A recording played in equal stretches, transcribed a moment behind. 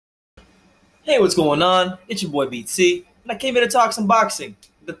Hey, what's going on? It's your boy BT, and I came here to talk some boxing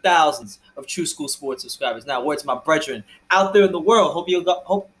with the thousands of True School Sports subscribers. Now, words to my brethren out there in the world.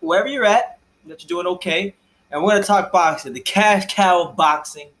 Hope wherever you're at, that you're doing okay. And we're gonna talk boxing, the cash cow of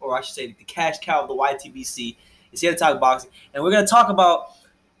boxing, or I should say, the cash cow of the YTBC is here to talk boxing, and we're gonna talk about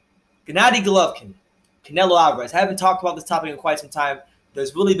Gennady Golovkin, Canelo Alvarez. I haven't talked about this topic in quite some time.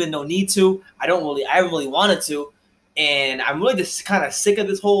 There's really been no need to. I haven't really wanted to, and I'm really just kind of sick of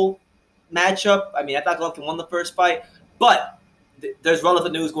this whole matchup. I mean, I thought Golovkin won the first fight, but there's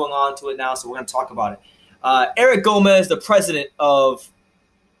relevant news going on to it now, so we're going to talk about it. Eric Gomez, the president of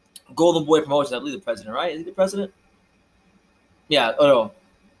Golden Boy Promotions, I believe the president, right? Is he the president? Yeah,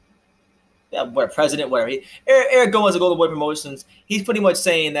 yeah, president, whatever. Eric Gomez of Golden Boy Promotions, he's pretty much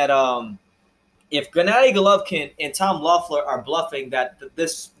saying that if Gennady Golovkin and Tom Loeffler are bluffing, that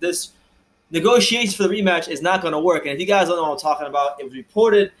this negotiation for the rematch is not going to work. And if you guys don't know what I'm talking about, it was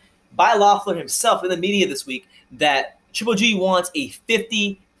reported by Loeffler himself in the media this week that Triple G wants a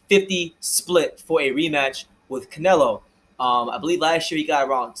 50-50 split for a rematch with Canelo. I believe last year he got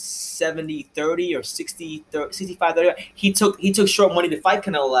around 70-30 or 65-30. He took short money to fight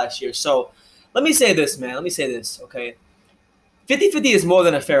Canelo last year. So let me say this, man. Let me say this, okay? 50-50 is more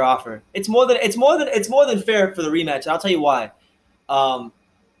than a fair offer. It's more than fair for the rematch. I'll tell you why.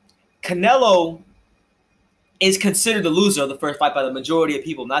 Canelo is considered the loser of the first fight by the majority of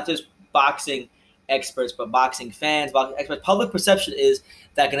people, not just boxing experts, but boxing fans, boxing experts. Public perception is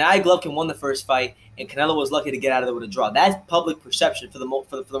that Gennady Golovkin won the first fight, and Canelo was lucky to get out of there with a draw. That's public perception for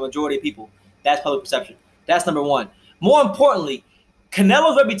the majority of people. That's public perception. That's number one. More importantly,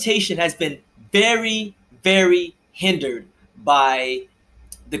 Canelo's reputation has been very, very hindered by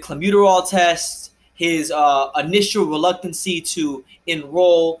the clenbuterol test, his initial reluctancy to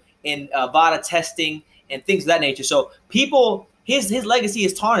enroll in VADA testing, and things of that nature. So people, his legacy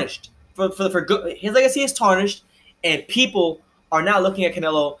is tarnished. His legacy is tarnished, and people are now looking at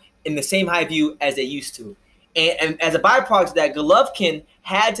Canelo in the same high view as they used to. And as a byproduct of that, Golovkin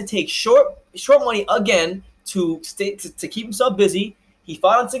had to take short money again to keep himself busy. He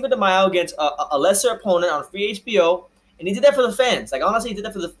fought on Cinco de Mayo against a lesser opponent on free HBO, and he did that for the fans. Like, honestly, he did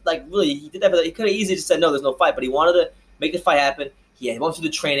that for he did that for he could have easily just said, no, there's no fight, but he wanted to make the fight happen. He went through the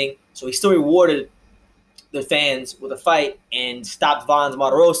training, so he still rewarded the fans with a fight and stopped Vaughn's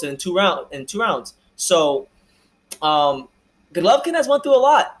Marderosa in two rounds. So Golovkin has went through a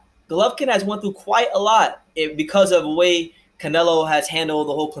lot. Golovkin has went through quite a lot because of the way Canelo has handled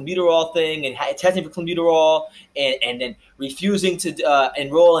the whole clenbuterol thing and testing for clenbuterol and then refusing to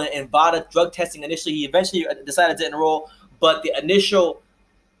enroll in VADA drug testing initially. He eventually decided to enroll, but the initial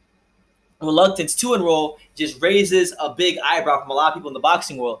reluctance to enroll just raises a big eyebrow from a lot of people in the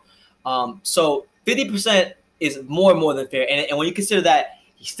boxing world. So 50% is more than fair. And when you consider that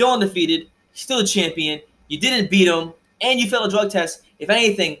he's still undefeated, he's still a champion, you didn't beat him, and you failed a drug test, if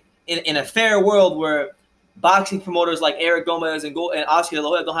anything, in a fair world where boxing promoters like Eric Gomez and Oscar De La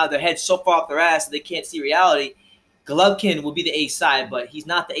Hoya don't have their heads so far off their ass that they can't see reality, Golovkin will be the A side, but he's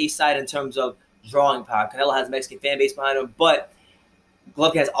not the A side in terms of drawing power. Canelo has a Mexican fan base behind him, but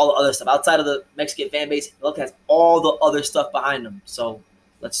Golovkin has all the other stuff. Outside of the Mexican fan base, Golovkin has all the other stuff behind him. So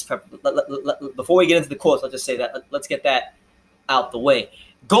before we get into the quotes, let's just say that. Let's get that out the way.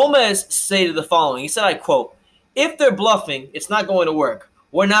 Gomez stated the following. He said, I quote, "If they're bluffing, it's not going to work.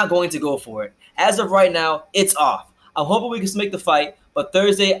 We're not going to go for it. As of right now, it's off. I'm hoping we can make the fight, but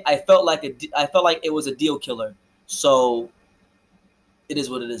Thursday I felt like it was a deal killer. So it is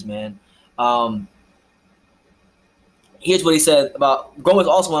what it is, man." Here's what he said about Gomez.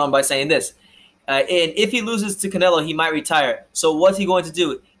 Also went on by saying this. And if he loses to Canelo, he might retire. So what's he going to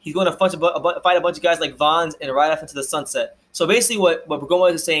do? He's going to fight a bunch of guys like Vaughn's and ride off into the sunset. So basically what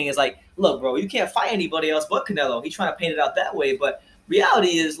Gomez is saying is like, look, bro, you can't fight anybody else but Canelo. He's trying to paint it out that way. But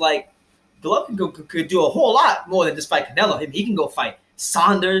reality is, like, Golovkin could do a whole lot more than just fight Canelo. He can go fight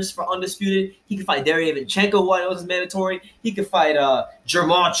Saunders for undisputed. He can fight Derevyanchenko, who I know is mandatory. He could fight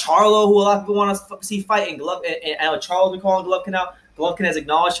Jermall Charlo, who a lot of people want to see fight. And I know Charlo's been calling Golovkin out. Golovkin has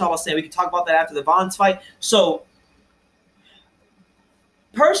acknowledged Charlo, saying we can talk about that after the Vaughn's fight. So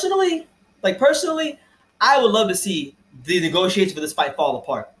personally, I would love to see the negotiations for this fight fall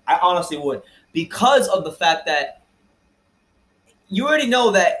apart. I honestly would, because of the fact that you already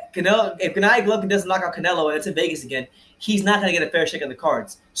know that if Gennady Golovkin doesn't knock out Canelo and it's in Vegas again, he's not going to get a fair shake of the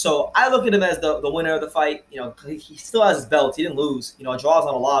cards. So I look at him as the winner of the fight. You know, he still has his belt. He didn't lose. You know, a draw is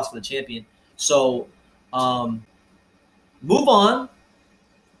not a loss for the champion. So move on.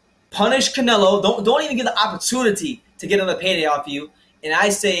 Punish Canelo. Don't even get the opportunity to get another payday off you. And I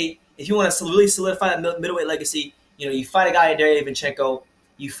say, if you want to really solidify that middleweight legacy, you know, you fight a guy like Derevyanchenko,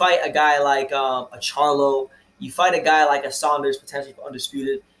 You fight a guy like a Charlo. You fight a guy like a Saunders, potentially for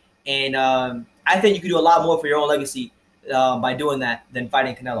undisputed. And I think you could do a lot more for your own legacy by doing that than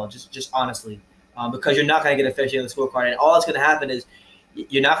fighting Canelo, just honestly. Because you're not going to get officially on the scorecard. And all that's going to happen is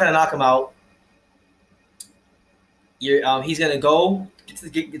you're not going to knock him out. He's going to go to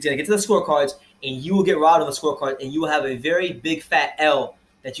the scorecards, and you will get robbed on the scorecard, and you will have a very big fat L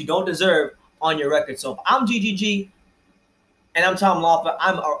that you don't deserve on your record. So if I'm GGG and I'm Tom Loeffler,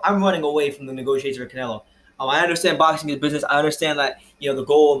 I'm running away from the negotiations with Canelo. I understand boxing is business. I understand that the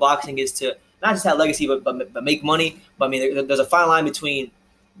goal of boxing is to not just have legacy, but make money. But I mean, there's a fine line between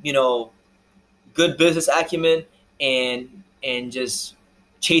good business acumen and just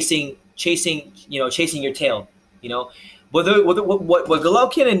chasing your tail. What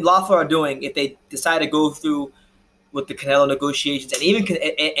Golovkin and Loeffler are doing, if they decide to go through with the Canelo negotiations,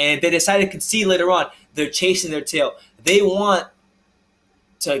 and they decide to concede later on, they're chasing their tail. They want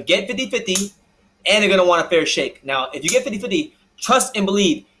to get 50-50, and they're going to want a fair shake. Now, if you get 50-50, trust and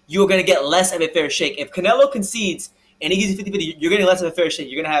believe you're going to get less of a fair shake. If Canelo concedes and he gives you 50-50, you're getting less of a fair shake.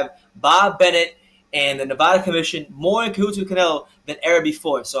 You're going to have Bob Bennett and the Nevada Commission more in cahoots with Canelo than ever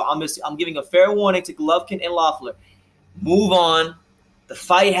before. So I'm giving a fair warning to Golovkin and Loeffler. Move on. The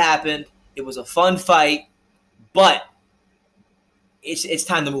fight happened. It was a fun fight, but it's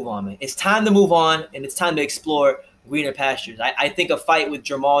time to move on, man. It's time to move on, and it's time to explore greener pastures. I think a fight with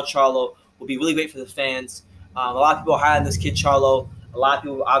Jermall Charlo will be really great for the fans. A lot of people are high on this kid Charlo. A lot of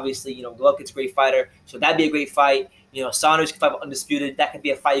people, obviously, Golovkin's a great fighter, so that'd be a great fight. Saunders could fight with Undisputed. That could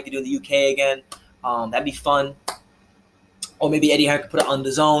be a fight you could do in the UK again. That'd be fun. Or maybe Eddie Hearn could put it on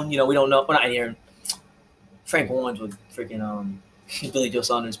the zone. We don't know. Well, not Eddie Hearn. Frank Warren's with freaking Billy Joe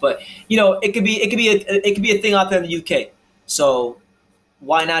Saunders, but it could be a thing out there in the UK. So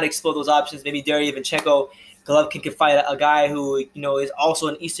why not explore those options? Maybe Daria Ivanchenko, Golovkin could fight a guy who is also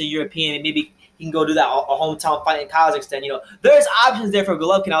an Eastern European, and maybe he can go do that a hometown fight in Kazakhstan. There's options there for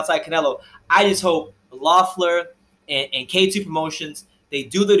Golovkin outside Canelo. I just hope Loeffler and K2 Promotions, they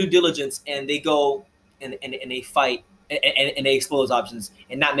do their due diligence and they go and they fight and they explore those options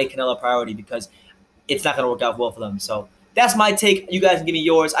and not make Canelo a priority, because it's not going to work out well for them. So that's my take. You guys can give me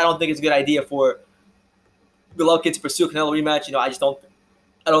yours. I don't think it's a good idea for Golovkin to pursue a Canelo rematch.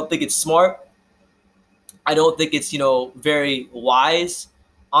 I don't think it's smart. I don't think it's, very wise,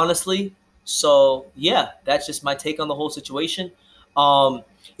 honestly. So yeah, that's just my take on the whole situation.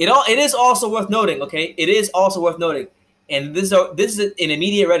 It is also worth noting, okay? It is also worth noting, and this is an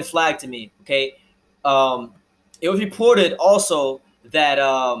immediate red flag to me, okay? It was reported also that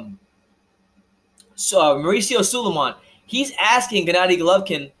Mauricio Suleiman, he's asking Gennady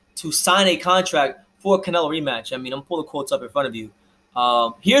Golovkin to sign a contract for a Canelo rematch. I mean, I'm pulling the quotes up in front of you.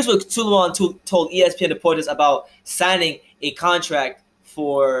 Here's what Suleiman told ESPN Deportes about signing a contract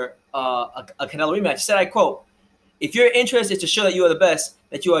for a Canelo rematch. He said, I quote, "If your interest is to show that you are the best,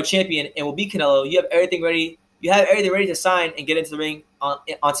 that you are a champion and will beat Canelo, you have everything ready. You have everything ready to sign and get into the ring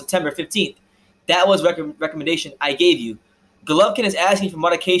on September 15th. That was recommendation I gave you. Golovkin is asking for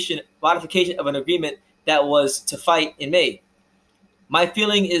modification of an agreement that was to fight in May. My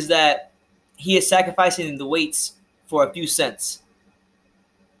feeling is that he is sacrificing the weights for a few cents.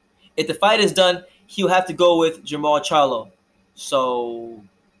 If the fight is done, he'll have to go with Jermall Charlo. So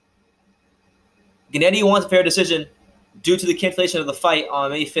Gennady wants a fair decision due to the cancellation of the fight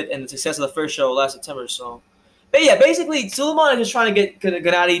on May 5th and the success of the first show last September." So, but yeah, basically, Suleiman is just trying to get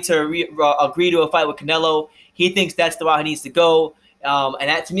Gennady to agree to a fight with Canelo. He thinks that's the route he needs to go. And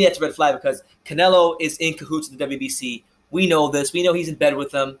that, to me, that's a red flag, because Canelo is in cahoots with the WBC. We know this. We know he's in bed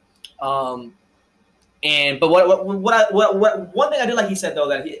with them. But one thing I did like he said, though,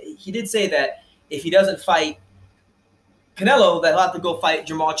 that he did say that if he doesn't fight Canelo, that he'll have to go fight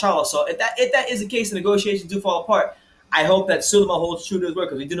Jermall Charlo. So if that is the case, the negotiations do fall apart. I hope that Suleiman holds true to his word,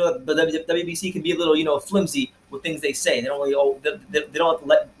 because we do know that the WBC can be a little, flimsy with things they say. They don't really, they don't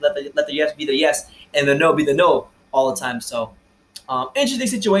let the yes be the yes and the no be the no all the time. So interesting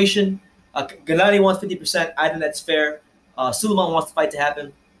situation. Gennady wants 50%. I think that's fair. Suleiman wants the fight to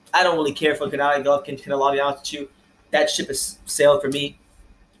happen. I don't really care for Gennady Golovkin. I'll be honest with you, that ship has sailed for me.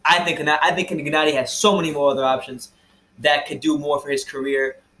 I think Gennady has so many more other options that could do more for his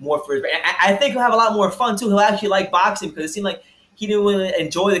career, more for his. I think he'll have a lot more fun too. He'll actually like boxing, because it seemed like he didn't really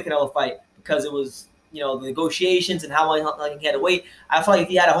enjoy the Canelo fight because it was, the negotiations and how long he had to wait. I feel like if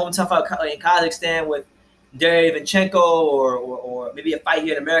he had a hometown fight in Kazakhstan with Daria Ivanchenko, or maybe a fight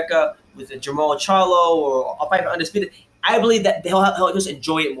here in America with Jermall Charlo, or a fight for Undisputed, I believe that he'll just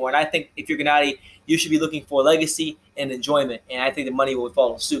enjoy it more. And I think if you're Gennady, you should be looking for legacy and enjoyment. And I think the money will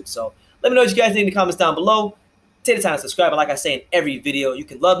follow suit. So let me know what you guys think in the comments down below. take the time to subscribe. And like I say in every video, you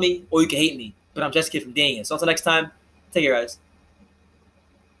can love me or you can hate me, but I'm just a kid from Dania. So until next time, take care, guys.